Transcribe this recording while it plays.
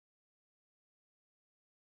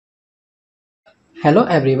Hello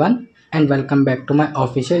everyone and welcome back to my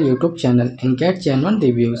official YouTube channel and Get Genuine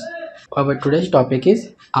Reviews. Our today's topic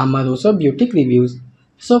is Amaroso Beauty Reviews.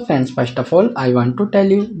 So friends, first of all I want to tell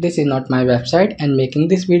you this is not my website and making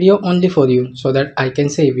this video only for you so that I can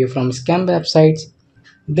save you from scam websites.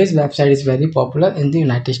 This website is very popular in the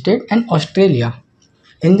United States and Australia.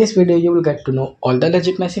 In this video you will get to know all the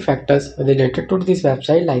legitimacy factors related to this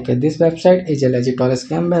website, like this website is a legit or a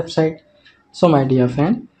scam website. So my dear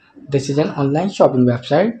friend, this is an online shopping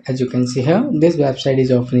website. As you can see here, this website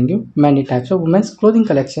is offering you many types of women's clothing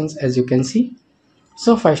collections, as you can see.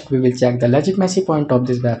 So first we will check the legitimacy point of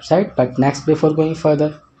this website, but next, before going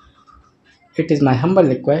further, it is my humble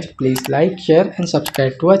request, please like, share and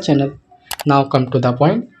subscribe to our channel. Now come to the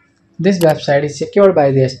point. This website is secured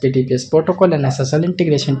by the HTTPS protocol and SSL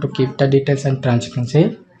integration to keep the details and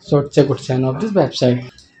transparency. So it's a good sign of this website.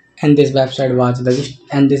 And this website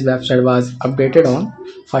was updated on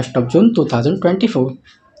 1st of June 2024.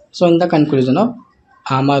 So in the conclusion of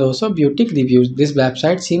Amaroso Beauty Reviews, this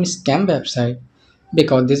website seems scam website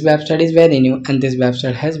because this website is very new and this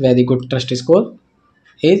website has very good trust score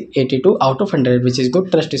is 82 out of 100, which is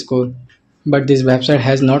good trust score. But this website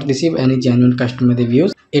has not received any genuine customer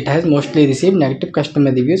reviews. It has mostly received negative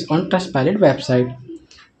customer reviews on Trustpilot website,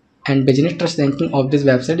 and business trust ranking of this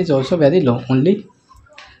website is also very low, only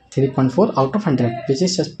 3.4 out of 100, which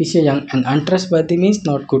is suspicious young and untrustworthy, means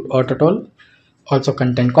not good at all. Also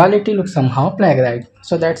content quality looks somehow plagiarized.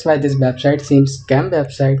 So that's why this website seems scam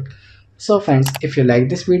website. So friends, if you like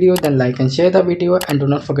this video then like and share the video and do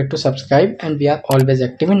not forget to subscribe, and we are always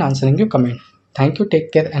active in answering your comment. Thank you,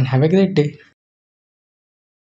 take care and have a great day.